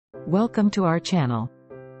Welcome to our channel.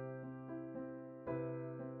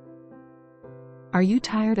 Are you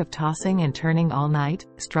tired of tossing and turning all night,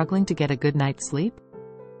 struggling to get a good night's sleep?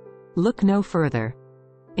 Look no further.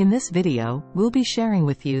 In this video, we'll be sharing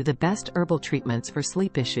with you the best herbal treatments for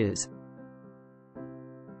sleep issues.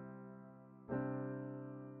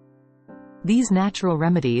 These natural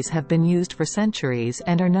remedies have been used for centuries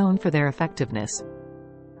and are known for their effectiveness.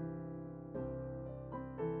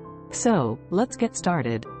 So, let's get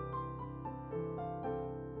started.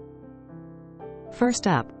 First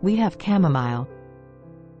up, we have chamomile.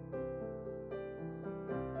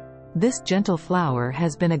 This gentle flower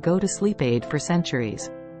has been a go-to-sleep aid for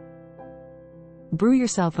centuries. Brew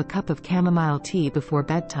yourself a cup of chamomile tea before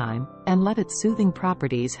bedtime, and let its soothing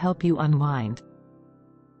properties help you unwind.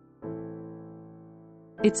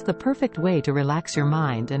 It's the perfect way to relax your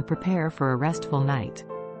mind and prepare for a restful night.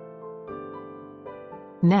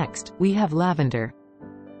 Next, we have lavender.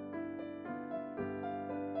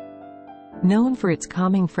 Known for its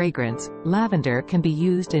calming fragrance, lavender can be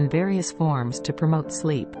used in various forms to promote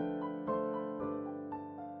sleep.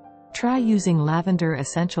 Try using lavender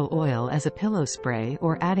essential oil as a pillow spray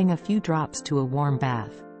or adding a few drops to a warm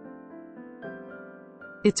bath.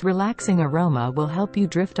 Its relaxing aroma will help you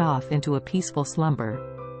drift off into a peaceful slumber.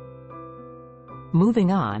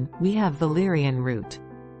 Moving on, we have valerian root.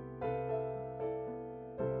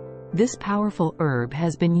 This powerful herb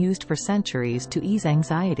has been used for centuries to ease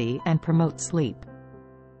anxiety and promote sleep.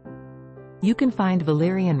 You can find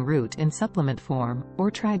valerian root in supplement form, or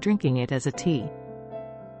try drinking it as a tea.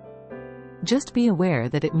 Just be aware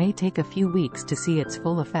that it may take a few weeks to see its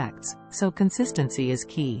full effects, so consistency is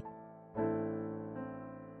key.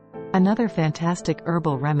 Another fantastic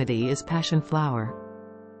herbal remedy is passion flower.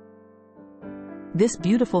 This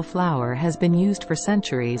beautiful flower has been used for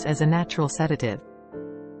centuries as a natural sedative.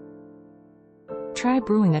 Try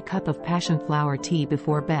brewing a cup of passion flower tea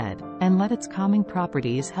before bed, and let its calming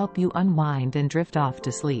properties help you unwind and drift off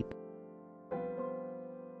to sleep.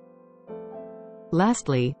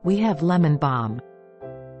 Lastly, we have lemon balm.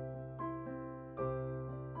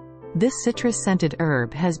 This citrus-scented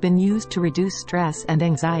herb has been used to reduce stress and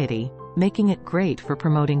anxiety, making it great for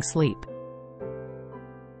promoting sleep.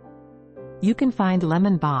 You can find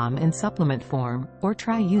lemon balm in supplement form, or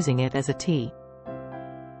try using it as a tea.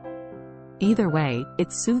 Either way,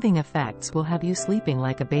 its soothing effects will have you sleeping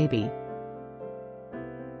like a baby.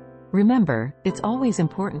 Remember, it's always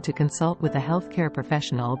important to consult with a healthcare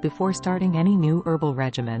professional before starting any new herbal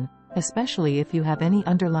regimen, especially if you have any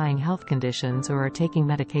underlying health conditions or are taking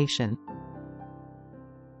medication.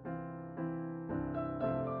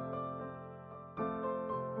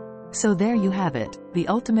 So there you have it, the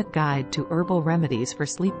ultimate guide to herbal remedies for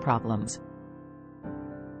sleep problems.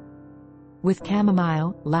 With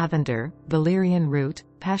chamomile, lavender, valerian root,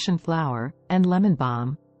 passion flower, and lemon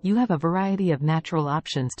balm, you have a variety of natural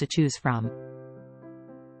options to choose from.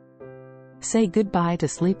 Say goodbye to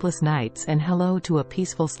sleepless nights and hello to a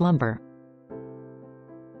peaceful slumber.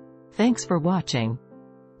 Thanks for watching.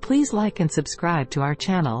 Please like and subscribe to our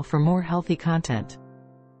channel for more healthy content.